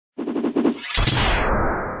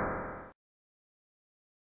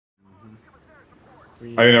I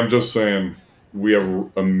mean, I'm just saying, we have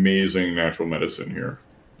amazing natural medicine here.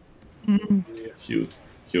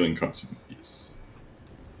 Healing constant. Yes.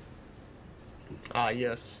 Ah,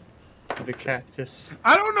 yes. The cactus.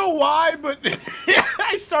 I don't know why, but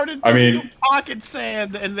I started thinking of pocket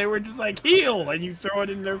sand, and they were just like, heal, and you throw it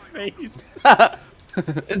in their face.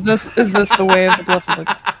 Is this the way of the blessed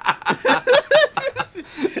liquor?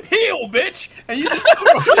 Heal, bitch! And you just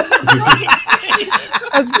throw it.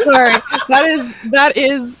 I'm sorry. That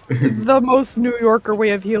is the most New Yorker way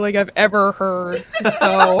of healing I've ever heard.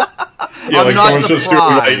 So yeah, like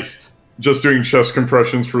someone's just doing chest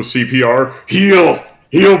compressions for CPR. Heal,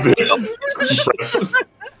 bitch.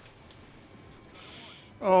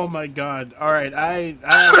 Oh my god! All right, I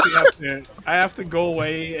actually have to go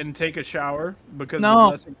away and take a shower because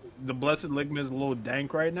the blessed ligma is a little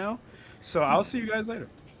dank right now. So I'll see you guys later.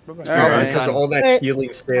 Bye-bye. Because of all that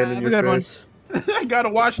healing sand in your face. I gotta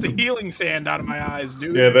wash the healing sand out of my eyes,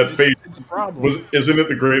 dude. Yeah, that face. It's a problem. Isn't it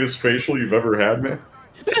the greatest facial you've ever had, man?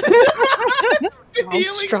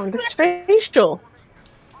 Strongest facial.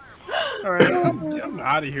 All right, I'm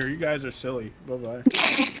out of here. You guys are silly. Bye-bye.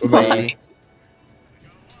 Bye-bye.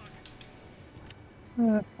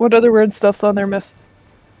 What other weird stuff's on there, Myth?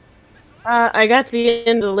 I got to the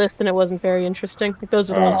end of the list and it wasn't very interesting. Like,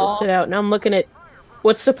 those are the ones that stood out. Now I'm looking at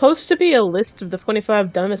what's supposed to be a list of the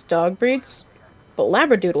 25 dumbest dog breeds, but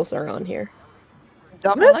Labradoodles are on here.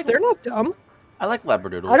 Dumbest? They're not dumb. I like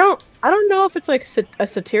Labradoodles. I don't know if it's like a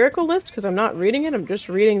satirical list because I'm not reading it. I'm just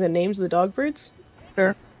reading the names of the dog breeds.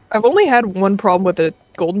 Fair. I've only had one problem with a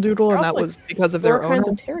golden doodle, and that was because of their kinds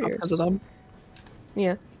owner, of terriers. not because of them.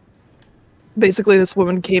 Yeah. Basically, this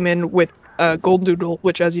woman came in with a golden doodle,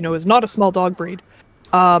 which, as you know, is not a small dog breed,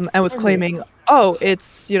 and was claiming, "Oh,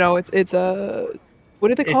 it's a what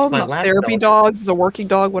do they call them? Therapy dogs. It's a working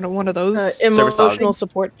dog. One of those emotional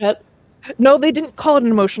support pet." No, they didn't call it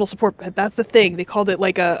an emotional support pet. That's the thing. They called it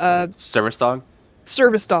like a service dog.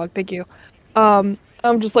 Service dog. Thank you.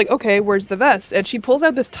 I'm just like, okay, where's the vest? And she pulls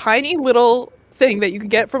out this tiny little thing that you could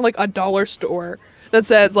get from like a dollar store that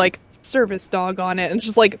says like service dog on it, and it's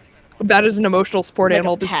just like that is an emotional support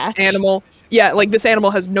animal. This animal, yeah, like this animal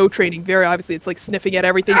has no training. Very obviously, it's like sniffing at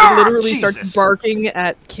everything. It literally starts barking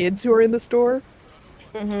at kids who are in the store.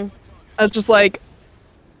 I was just like,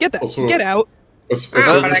 get out. But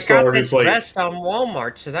I got this vest on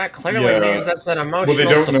Walmart, so that clearly means that's an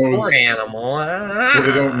emotional support animal. What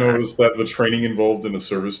they don't know is that the training involved in a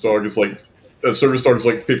service dog is like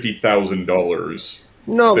 $50,000.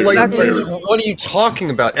 No, like, what are you talking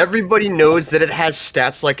about? Everybody knows that it has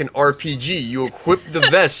stats like an RPG. You equip the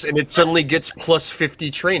vest, and it suddenly gets plus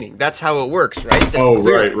 50 training. That's how it works, right?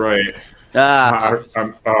 That's right.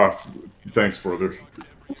 Thanks, brother.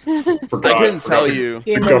 I couldn't tell you.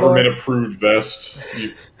 The government-approved vest.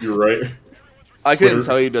 You're right. I couldn't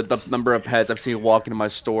tell you the number of pets I've seen walking in my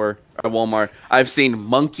store at Walmart. I've seen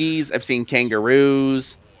monkeys. I've seen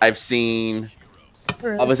kangaroos. I've seen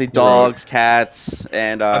obviously dogs, cats,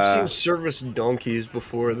 and I've seen service donkeys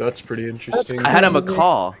before. That's pretty interesting. I had a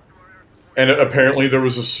macaw. And apparently there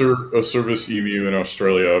was a service emu in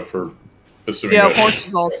Australia for assuming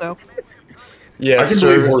horses also. Yeah,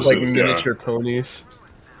 service like miniature ponies.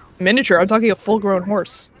 Miniature? I'm talking a full-grown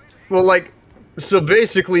horse. Well, like, so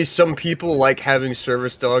basically some people like having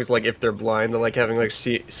service dogs, like if they're blind, they like having like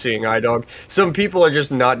seeing eye dog. Some people are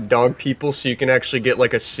just not dog people, so you can actually get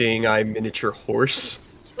like a seeing eye miniature horse.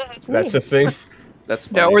 That's a thing. That's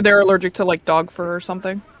funny. Yeah, or they're allergic to like dog fur or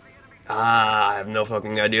something. I have no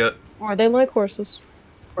fucking idea. Or they like horses.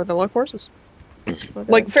 Like,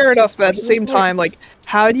 fair enough, but at the same time, like,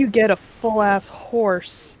 how do you get a full-ass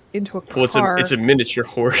horse into a car? Well, it's a miniature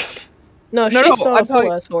horse. No, she saw a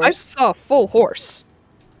full-ass horse. I saw a full horse.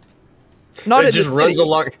 Not it just runs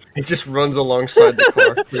along. It just runs alongside the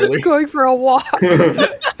car. Really? Going for a walk.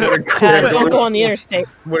 Don't go on the interstate.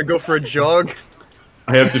 Want to go for a jog?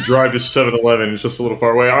 I have to drive to 7-Eleven. It's just a little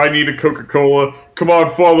far away. I need a Coca-Cola. Come on,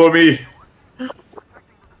 follow me.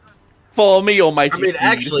 Follow me, almighty steed.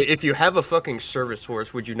 Actually, if you have a fucking service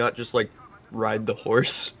horse, would you not just, like, ride the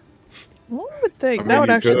horse? One would think. That would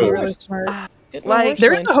actually be really smart. Like,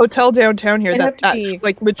 there's a hotel downtown here that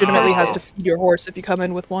like legitimately has to feed your horse if you come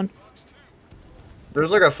in with one.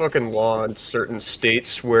 There's like a fucking law in certain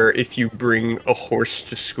states where if you bring a horse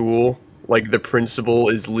to school, like the principal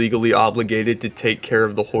is legally obligated to take care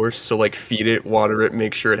of the horse, so like feed it, water it,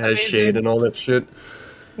 make sure it has shade and all that shit.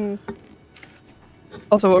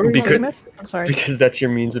 Also, what were you saying, Miss? I'm sorry. Because that's your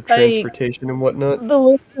means of transportation and whatnot. The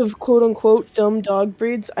list of quote-unquote dumb dog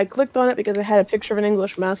breeds, I clicked on it because it had a picture of an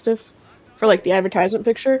English Mastiff for like the advertisement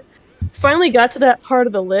picture. Finally got to that part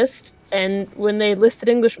of the list, and when they listed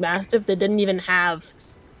English Mastiff, they didn't even have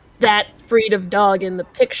that breed of dog in the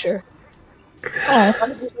picture.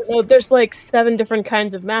 Oh, there's like 7 different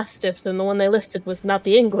kinds of Mastiffs, and the one they listed was not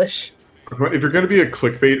the English. If you're going to be a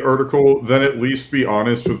clickbait article, then at least be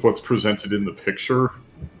honest with what's presented in the picture.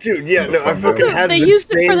 Dude, yeah, no, I fucking had they the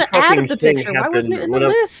used it same for the ad fucking of the thing picture. Why happen wasn't it in the when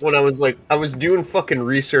list? I was like, I was doing fucking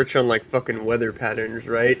research on like fucking weather patterns,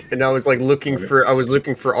 right? And I was like looking for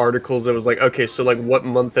articles that was like, okay, so like what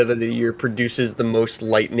month out of the year produces the most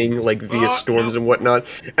lightning, like via storms and whatnot?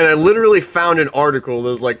 And I literally found an article that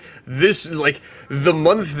was like, this is like the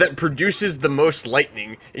month that produces the most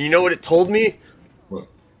lightning. And you know what it told me? What?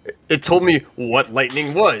 It told me what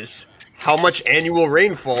lightning was. How much annual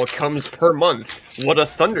rainfall comes per month, what a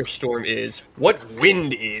thunderstorm is, what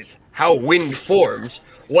wind is, how wind forms,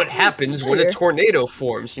 what happens when a tornado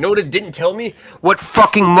forms. You know what it didn't tell me? What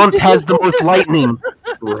fucking month has the most lightning?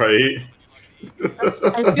 Right? I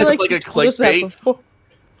feel like a clickbait.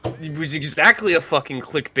 It was exactly a fucking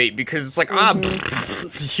clickbait because it's like,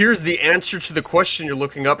 here's the answer to the question you're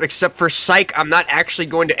looking up, except for psych, I'm not actually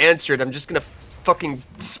going to answer it. I'm just gonna fucking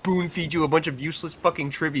spoon feed you a bunch of useless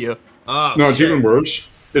fucking trivia. Oh, no, it's even worse.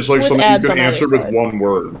 It's like something you can answer with one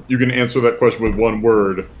word. You can answer that question with one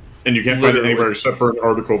word, and you can't find it anywhere except for an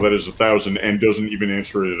article that is 1,000 and doesn't even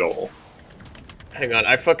answer it at all. Hang on,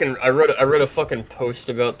 I wrote a fucking post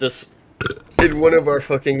about this in one of our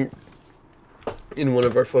fucking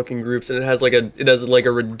groups, and it has like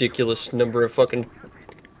a ridiculous number of fucking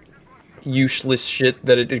useless shit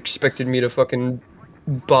that it expected me to fucking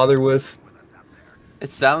bother with. It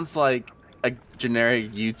sounds like a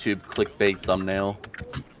generic YouTube clickbait thumbnail.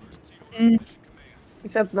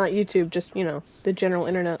 Except not YouTube, just, you know, the general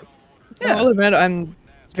internet. Yeah, I'll admit I'm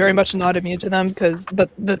very much not immune to them because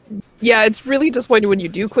yeah, it's really disappointing when you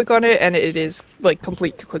do click on it and it is like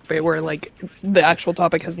complete clickbait where like the actual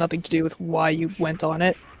topic has nothing to do with why you went on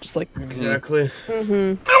it. Just like exactly.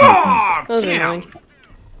 Those are annoying.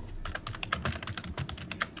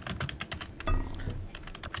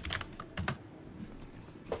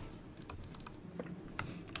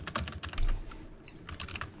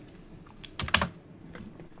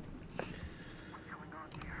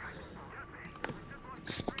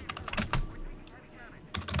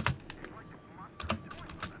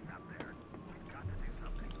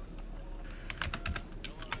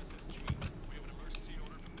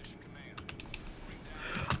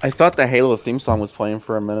 I thought the Halo theme song was playing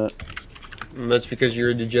for a minute. That's because you're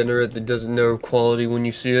a degenerate that doesn't know quality when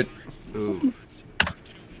you see it. Oof.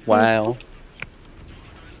 Wow.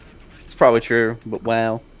 It's probably true, but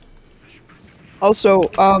wow. Also,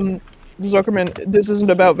 Zuckerman, this isn't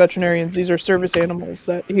about veterinarians. These are service animals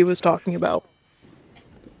that he was talking about.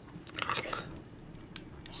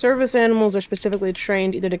 Service animals are specifically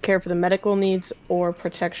trained either to care for the medical needs or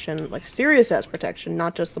protection, like serious ass protection,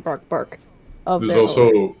 not just the bark of their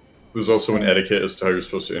own. There's also an etiquette as to how you're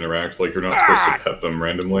supposed to interact. Like, you're not supposed to pet them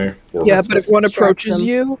randomly. Yeah, but if one approaches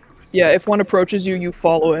you, you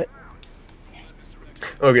follow it.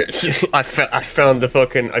 Okay, I found the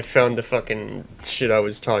fucking shit I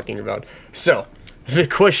was talking about. So, the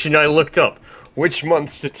question I looked up: which month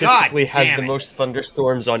statistically has the most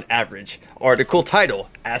thunderstorms on average? Article title: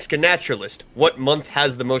 Ask a naturalist. What month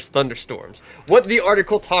has the most thunderstorms? What the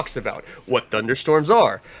article talks about. What thunderstorms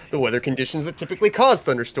are. The weather conditions that typically cause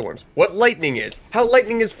thunderstorms. What lightning is. How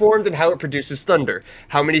lightning is formed and how it produces thunder.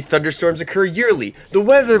 How many thunderstorms occur yearly. The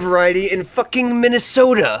weather variety in fucking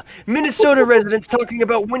Minnesota. Minnesota residents talking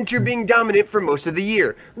about winter being dominant for most of the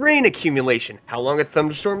year. Rain accumulation. How long a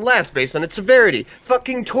thunderstorm lasts based on its severity.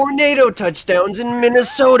 Fucking tornado touchdowns in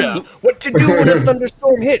Minnesota. What to do when a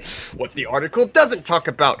thunderstorm hits. What the article doesn't talk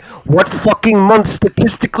about. What fucking month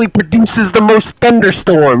statistically produces the most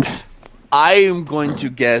thunderstorms? I am going to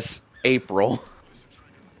guess April.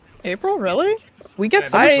 April, really? We get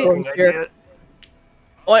thunderstorms here.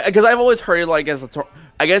 Well, because I've always heard, like,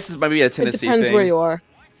 I guess it might be a Tennessee thing. It depends where you are.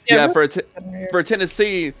 Yeah, for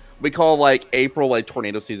Tennessee, we call like April like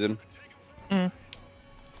tornado season. I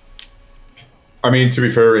mean, to be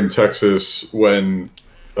fair, in Texas, when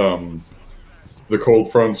the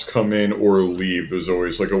cold fronts come in or leave, there's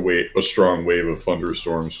always like a strong wave of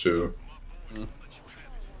thunderstorms too.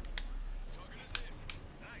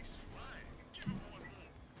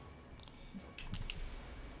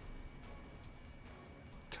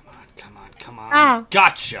 Come on.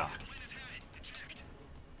 Gotcha.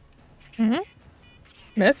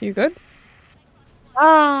 Myth, you good?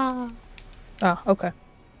 Ah, okay.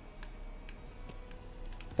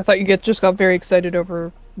 I thought you just got very excited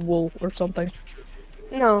over wool or something.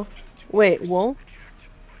 no. Wait, wool?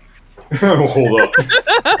 Hold up.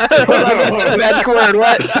 Squid,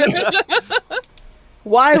 what?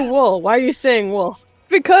 Why wool? Why are you saying wool?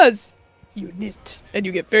 Because you knit, and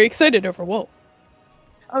you get very excited over wool.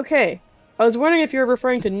 Okay. I was wondering if you were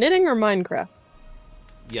referring to knitting or Minecraft.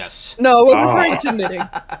 Yes. No, I was referring to knitting.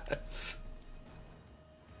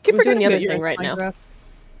 Keep I'm doing the forgetting other that you're thing in right Minecraft. now.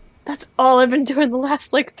 That's all I've been doing the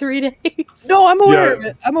last, like, 3 days. No, I'm aware of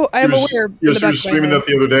it. I am aware. Yeah, she was streaming that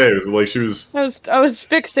the other day. It was like she was... I was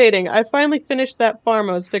fixating. I finally finished that farm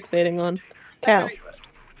I was fixating on. Cow.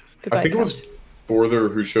 Goodbye, I think cow. it was Borther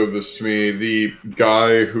who showed this to me. The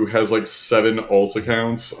guy who has like 7 alt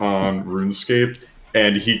accounts on RuneScape,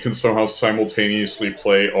 and he can somehow simultaneously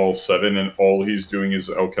play all 7, and all he's doing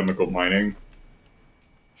is alchemical mining.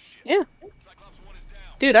 Yeah.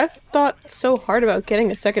 Dude, I've thought so hard about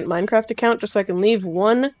getting a second Minecraft account just so I can leave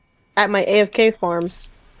one at my AFK farms.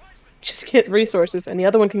 Just get resources, and the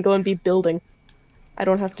other one can go and be building. I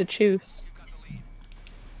don't have to choose.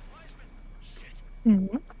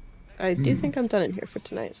 Mm-hmm. I do think I'm done in here for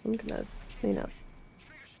tonight, so I'm gonna clean up.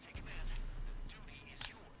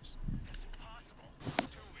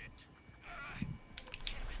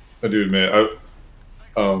 I do admit,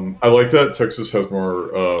 I like that Texas has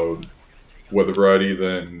more weather variety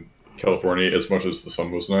than California, as much as the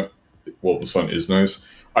sun was not. Well, the sun is nice.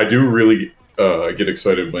 I do really get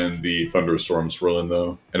excited when the thunderstorms roll in,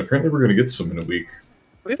 though, and apparently we're going to get some in a week.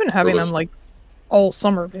 We've been having them like all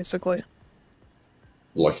summer, basically.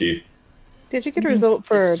 Lucky. Did you get a result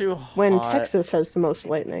for when hot. Texas has the most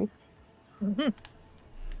lightning? Mm-hmm.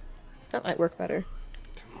 That might work better.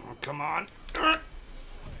 Come on. I'm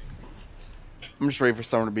just ready for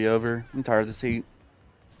summer to be over. I'm tired of this heat.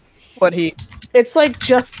 What heat? It's like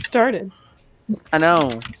just started. I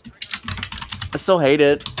know. I still hate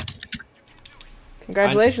it.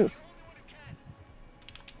 Congratulations.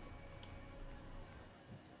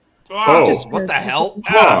 Oh, what the hell?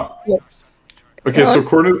 Ah. Okay, so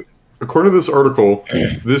according to this article,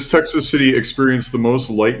 this Texas city experienced the most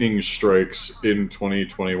lightning strikes in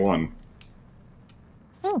 2021.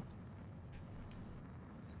 Oh.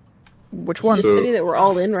 Which one? The city that we're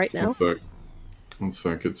all in right now? One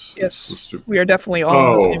sec. It's Yes, so stupid. we are definitely all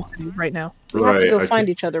in the same city right now. We have to go find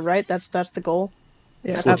each other, right? That's the goal.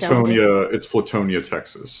 Yeah, Flatonia. It's Flatonia,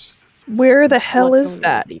 Texas. Where the hell is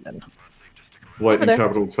that even? Lightning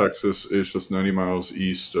capital Texas is just 90 miles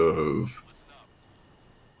east of.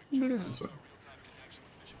 There's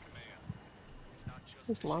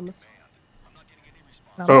llamas.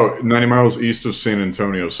 Oh, 90 miles east of San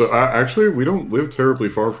Antonio. So actually, we don't live terribly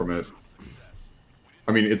far from it.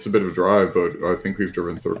 I mean, it's a bit of a drive, but I think we've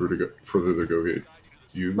driven further to go get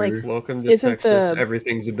you. Like, welcome to Texas.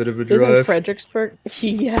 Everything's a bit of a drive. Isn't Fredericksburg?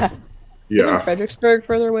 Yeah. Isn't Fredericksburg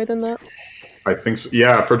further away than that? I think so.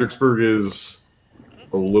 Yeah, Fredericksburg is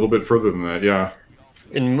a little bit further than that. Yeah.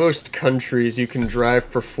 In most countries, you can drive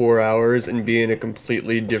for 4 hours and be in a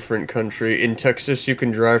completely different country. In Texas, you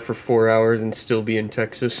can drive for 4 hours and still be in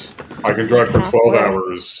Texas. I can drive for 12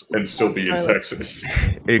 hours and still be in Texas.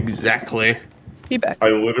 Exactly. I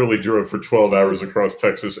literally drove for 12 hours across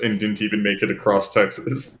Texas and didn't even make it across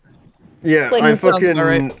Texas. Yeah,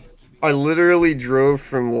 I literally drove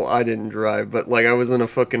from, well, I didn't drive, but like I was on a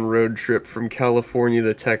fucking road trip from California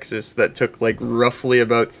to Texas that took like roughly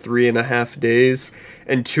about 3.5 days,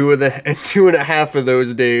 and 2.5 of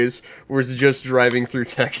those days was just driving through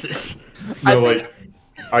Texas. No, like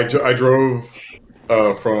I drove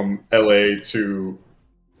from LA to,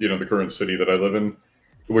 the current city that I live in,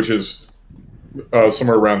 which is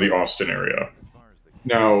somewhere around the Austin area.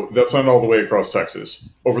 Now, that's not all the way across Texas.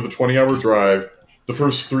 Over the 20-hour drive, the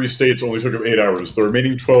first 3 states only took 8 hours. The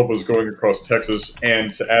remaining 12 was going across Texas,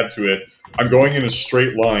 and to add to it, I'm going in a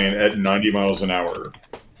straight line at 90 miles an hour.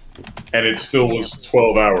 And it still was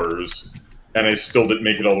 12 hours, and I still didn't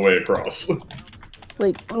make it all the way across.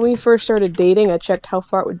 Like, when we first started dating, I checked how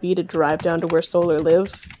far it would be to drive down to where Solar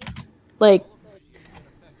lives. Like,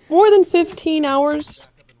 more than 15 hours.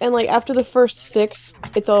 And like after the first 6, I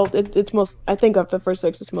think after the first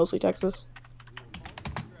 6 it's mostly Texas.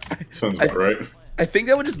 Sounds about right. I think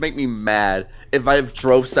that would just make me mad if I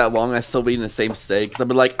drove so long and I still be in the same state, because I'd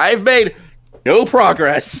be like, I've made no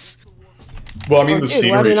progress. Well, I mean, the scenery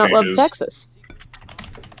why do you not changes. love Texas?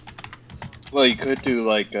 Well, you could do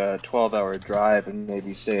like a 12-hour drive and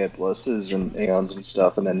maybe stay at Bliss's and Aeons and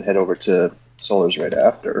stuff, and then head over to Solar's right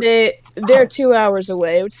after. They're 2 hours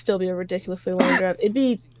away. It would still be a ridiculously long drive. It'd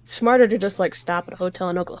be smarter to just like stop at a hotel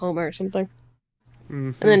in Oklahoma or something,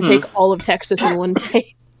 and then take all of Texas in one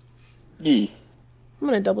day. Yeah. I'm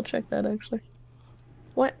gonna double check that actually.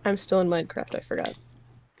 What? I'm still in Minecraft. I forgot.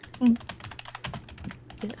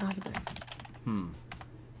 Get out of there.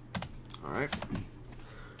 All right.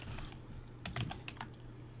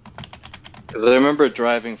 Because I remember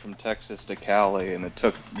driving from Texas to Cali, and it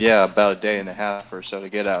took, about a day and a half or so to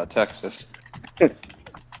get out of Texas.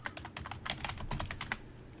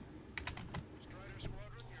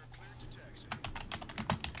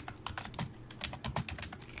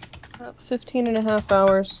 About 15 and a half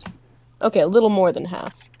hours. Okay, a little more than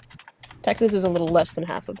half. Texas is a little less than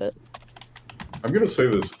half of it. I'm gonna say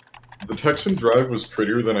this: the Texan drive was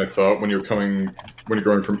prettier than I thought when you're going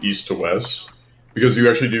from east to west, because you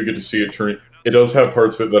actually do get to see it turn. It does have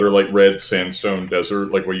parts of it that are like red sandstone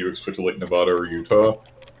desert, like what you expect to like Nevada or Utah,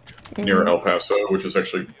 near El Paso, which is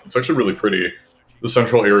actually really pretty. The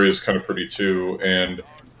central area is kind of pretty too, and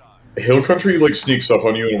hill country like sneaks up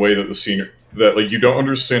on you in a way that you don't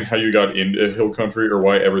understand how you got into hill country or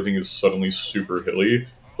why everything is suddenly super hilly,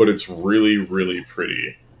 but it's really, really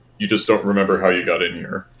pretty. You just don't remember how you got in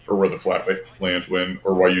here, or where the flatlands went,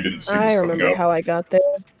 or why you didn't see this I coming remember up. how I got there.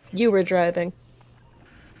 You were driving.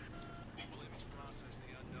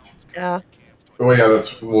 Yeah. Oh yeah,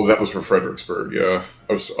 that was for Fredericksburg. Yeah,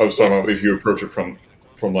 I was talking about if you approach it from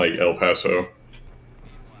like El Paso.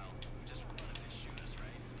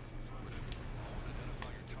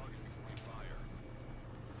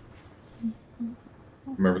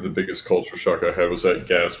 Remember the biggest culture shock I had was that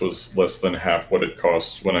gas was less than half what it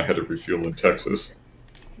cost when I had to refuel in Texas.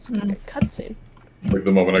 This looks like a cutscene. Like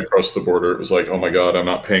the moment I crossed the border, it was like, oh my god, I'm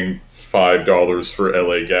not paying $5 for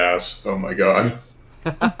LA gas. Oh my god.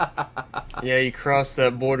 Yeah, you cross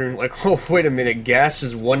that border and like, oh wait a minute, gas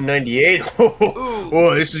is $1.98.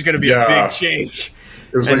 Oh, this is gonna be a big change.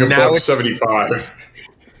 It was And like now $1.75.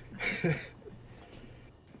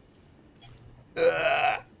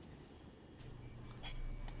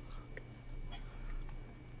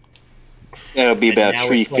 It'll be about now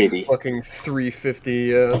it's like $3.50. fucking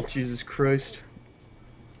 $3.50. Jesus Christ.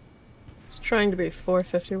 It's trying to be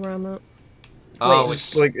 $4.50 where I'm at. Oh, Wait,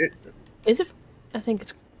 it's like Is it? I think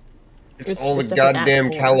it's all the it's definitely goddamn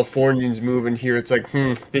at 4. Californians moving here. It's like,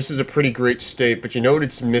 this is a pretty great state, but you know what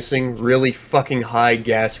it's missing? Really fucking high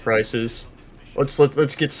gas prices.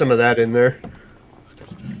 Let's get some of that in there.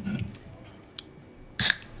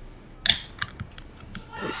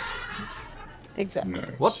 Exactly.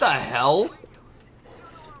 Nice. what the hell?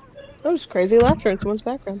 That was crazy laughter in someone's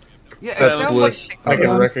background. Yeah, it That's sounds bliss. like I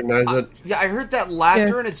can recognize it. yeah. I heard that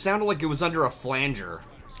laughter and it sounded like it was under a flanger.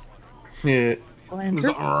 Yeah. It was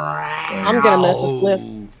like, I'm gonna mess with Bliss.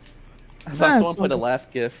 I thought someone put a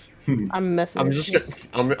laugh gif. I'm messing with Bliss.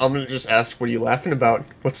 I'm gonna just ask, what are you laughing about?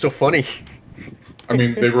 What's so funny? I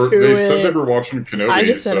mean, they Do said they it. were watching Kenobi. I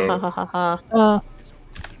just said so... ha ha ha ha.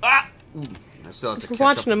 I still have If to we're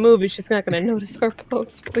catch watching up. a movie, she's not gonna notice our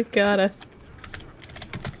post. We gotta.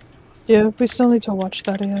 Yeah, we still need to watch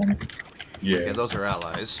that again. Yeah. Okay, those are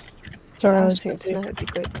allies. Sorry, I I was was thinking tonight would be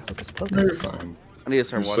great for Hocus You're Pocus. fine. I need to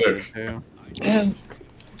start You're watching sick. it too. yeah.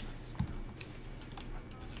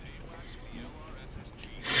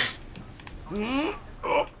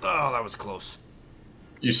 Oh, that was close.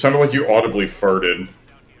 You sounded like you audibly farted,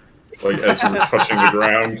 like as you were touching the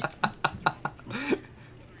ground.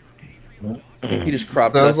 He just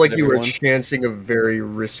cropped. Sounds like you were everyone. chancing a very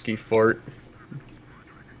risky fart.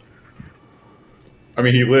 I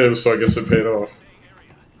mean, he lives, so I guess it paid off.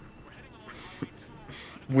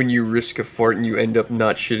 When you risk a fart and you end up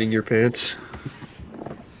not shitting your pants.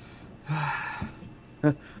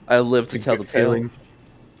 I live to It's a tell the good tale. feeling.